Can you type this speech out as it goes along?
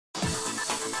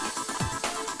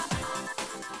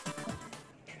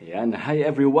Ayan, hi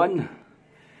everyone.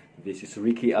 This is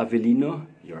Ricky Avelino,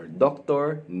 your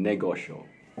Doctor Negosyo.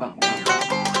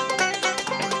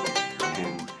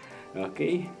 Ayan.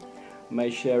 Okay, my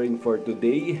sharing for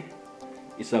today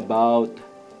is about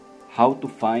how to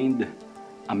find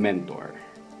a mentor.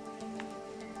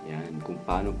 Yan, kung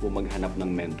paano po maghanap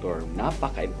ng mentor.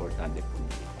 Napaka-importante po.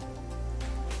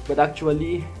 But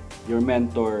actually, your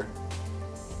mentor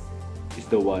is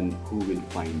the one who will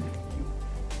find you.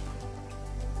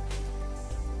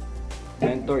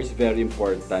 Mentor is very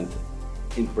important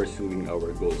in pursuing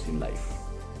our goals in life.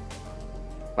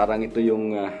 Parang ito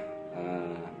yung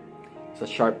sa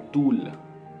sharp tool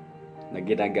na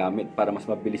ginagamit para mas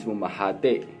mabilis mo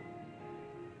mahati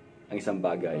ang isang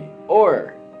bagay.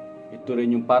 Or, ito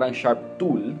rin yung parang sharp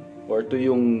tool or ito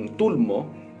yung tool mo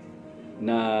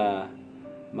na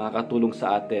makakatulong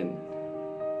sa atin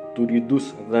to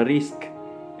reduce the risk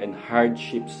and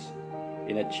hardships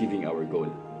in achieving our goal.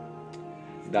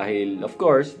 Dahil, of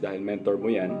course, dahil mentor mo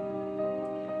yan,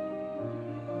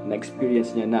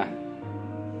 na-experience niya na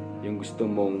yung gusto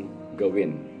mong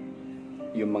gawin.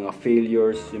 Yung mga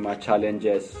failures, yung mga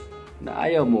challenges na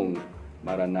ayaw mong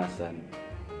maranasan.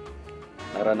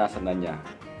 Naranasan na niya.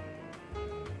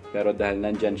 Pero dahil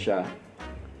nandyan siya,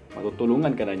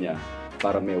 matutulungan ka na niya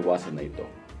para maiwasan na ito.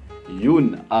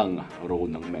 Yun ang role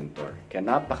ng mentor. Kaya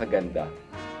napakaganda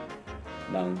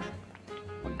ng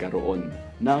magkaroon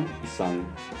ng isang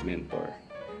mentor.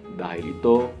 Dahil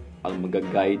ito ang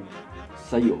mag-guide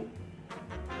sa iyo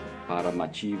para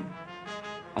ma-achieve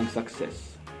ang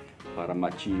success, para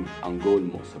ma-achieve ang goal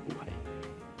mo sa buhay.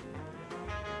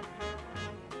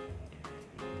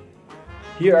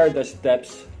 Here are the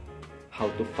steps how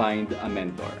to find a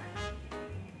mentor.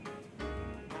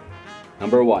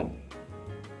 Number 1,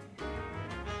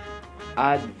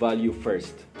 add value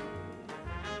first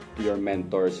to your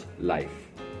mentor's life.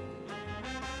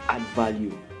 Add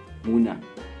value muna.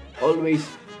 Always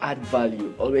add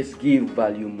value. Always give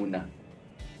value muna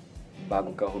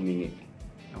bago ka humingi.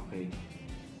 Okay?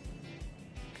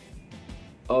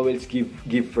 Always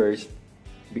give first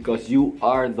because you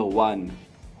are the one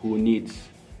who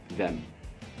needs them.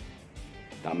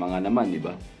 Tama nga naman, di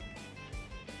ba?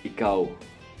 Ikaw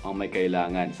ang may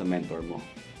kailangan sa mentor mo.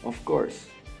 Of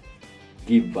course,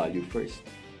 give value first.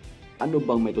 Ano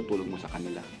bang may tutulong mo sa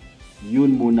kanila?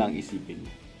 Yun muna ang isipin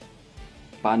mo.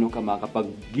 Paano ka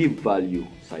makapag-give value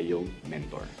sa iyong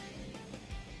mentor?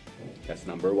 That's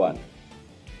number 1.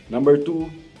 Number 2,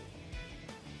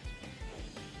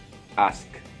 ask.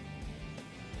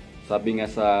 Sabi nga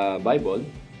sa Bible,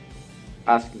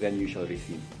 ask then you shall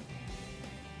receive.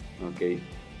 Okay?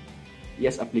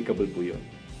 Yes, applicable po yun.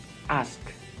 Ask.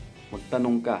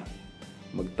 Magtanong ka.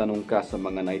 Magtanong ka sa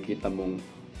mga nakikita mong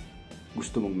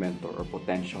gusto mong mentor or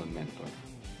potential mentor.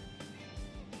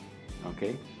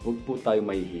 Okay? Huwag po tayo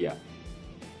mahihiya.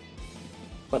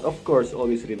 But of course,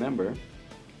 always remember,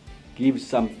 give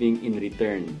something in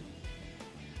return.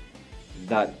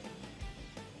 That,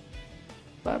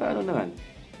 para ano naman,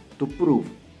 to prove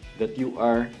that you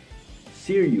are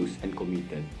serious and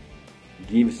committed.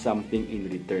 Give something in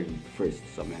return first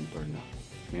sa mentor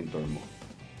mo.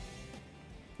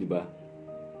 Diba?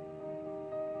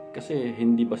 Kasi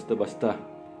hindi basta-basta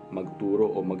magturo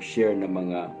o mag-share ng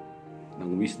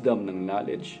wisdom, ng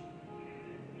knowledge.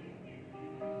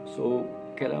 So,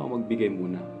 kailangan magbigay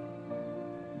muna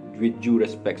with due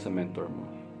respect sa mentor mo.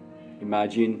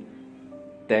 Imagine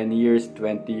 10 years,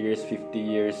 20 years, 50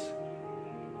 years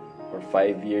or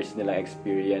 5 years nilang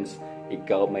experience,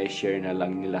 ikaw may share na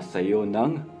lang nila sa'yo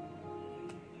ng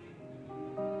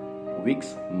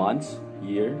weeks, months,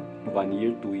 year, 1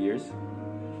 year, 2 years,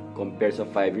 compared sa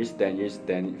 5 years, 10 years,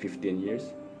 15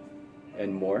 years, and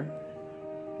more.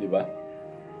 Diba?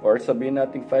 Or sabihin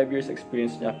natin 5 years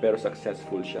experience niya pero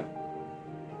successful siya.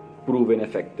 Proven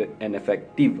and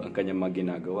effective ang kanyang mga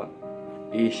ginagawa.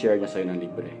 I-share niya sa'yo ng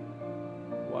libre.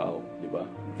 Wow, diba?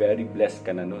 Very blessed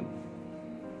ka na nun.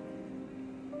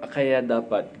 Kaya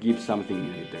dapat give something in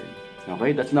return.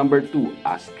 Okay, that's number 2,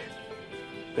 ask.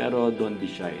 Pero don't be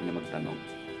shy na magtanong.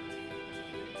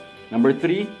 Number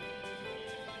 3,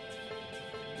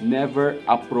 never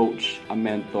approach a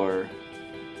mentor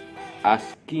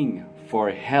asking for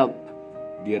help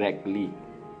directly.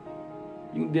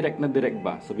 Yung direct na direct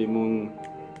ba? Sabi mong,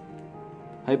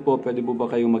 hi po, pwede po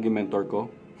ba kayong maging mentor ko?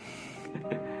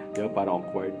 Diba, parang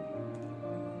awkward.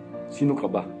 Sino ka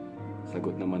ba?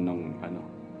 Sagot naman ng ano,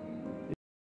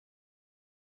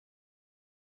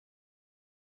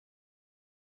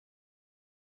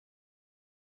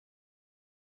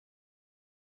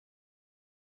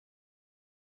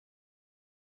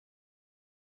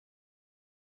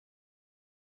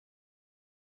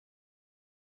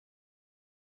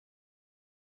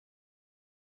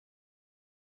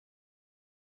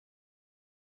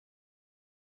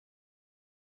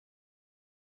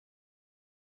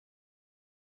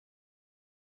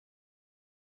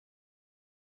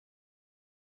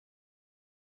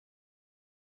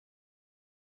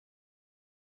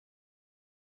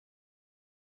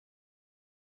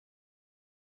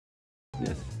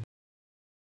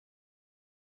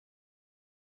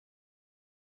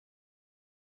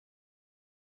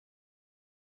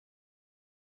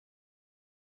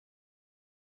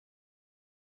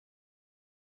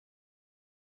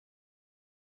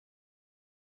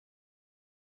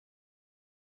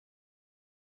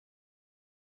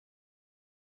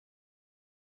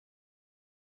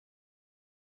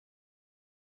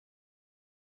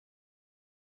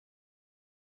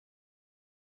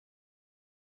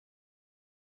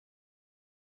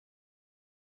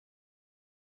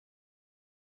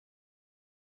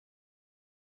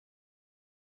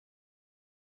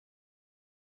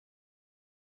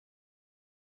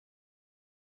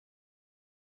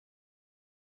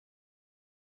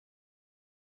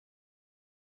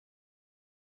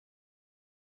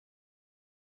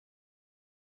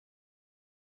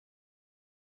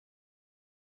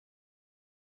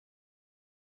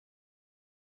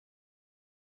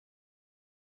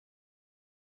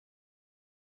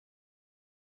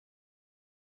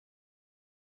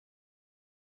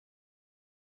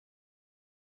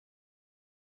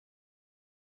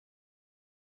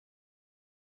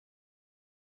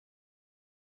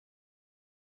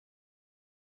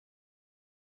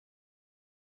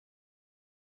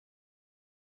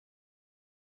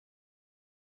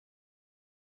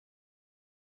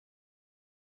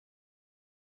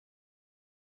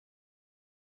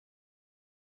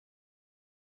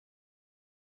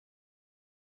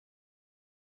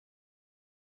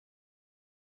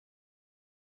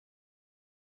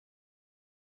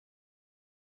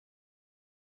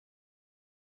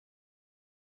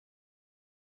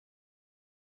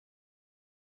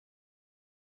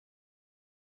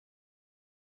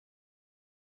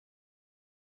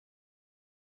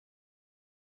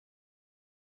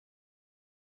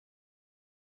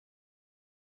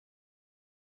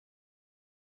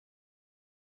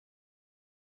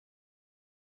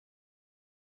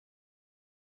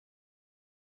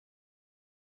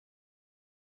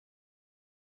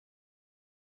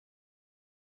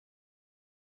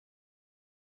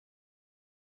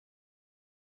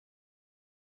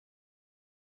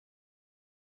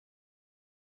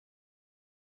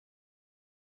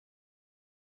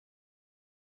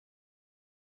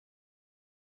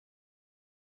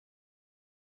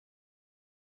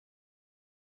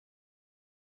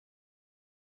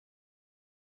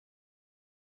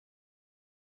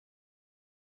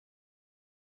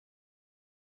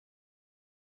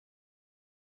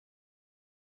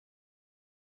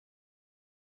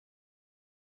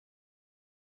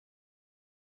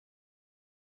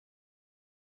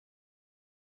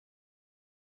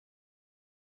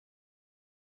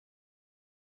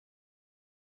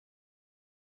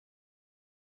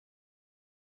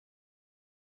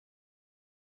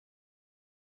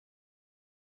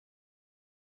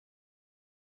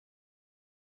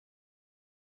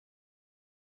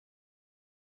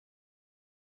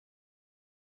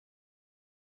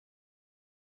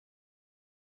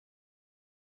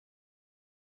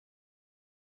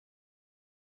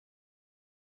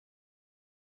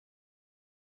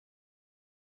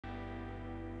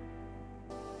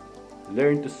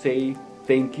 learn to say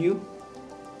thank you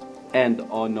and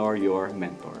honor your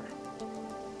mentor.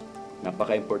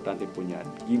 Napaka-importante po niyan.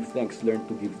 Give thanks, learn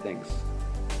to give thanks.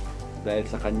 Dahil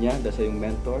sa kanya, dahil sa iyong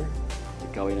mentor,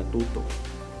 ikaw ay natuto.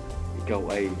 Ikaw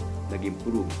ay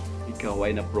nag-improve. Ikaw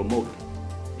ay na-promote.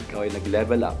 Ikaw ay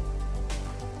nag-level up.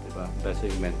 Diba? Dahil sa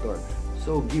iyong mentor.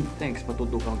 So, give thanks.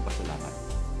 Matuto kang pasalamat.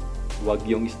 Huwag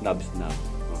yung snub-snub.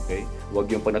 Okay?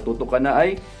 Huwag yung pag natuto ka na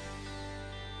ay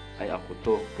ako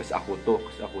to, kasi ako to,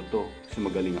 kasi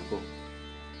magaling ako.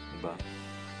 Diba?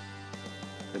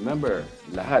 Remember,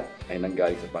 lahat ay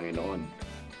nanggaling sa Panginoon.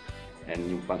 And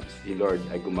yung si Lord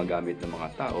ay gumagamit ng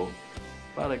mga tao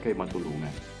para kayo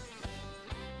matulungan.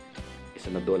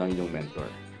 Isa na doon ang inyong mentor.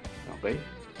 Okay?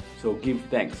 So, give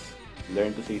thanks.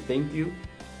 Learn to say thank you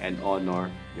and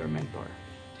honor your mentor.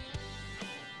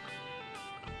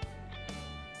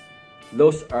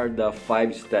 Those are the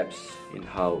 5 steps in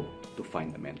how to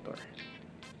find a mentor.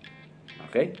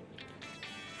 Okay?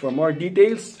 For more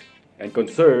details and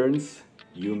concerns,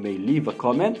 you may leave a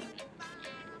comment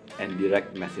and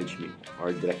direct message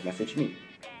me.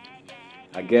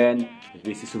 Again,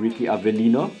 this is Ricky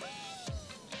Avelino,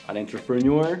 an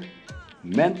entrepreneur,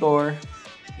 mentor,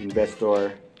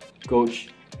 investor,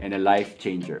 coach, and a life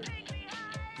changer.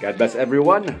 God bless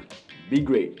everyone. Be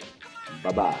great.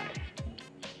 Bye-bye.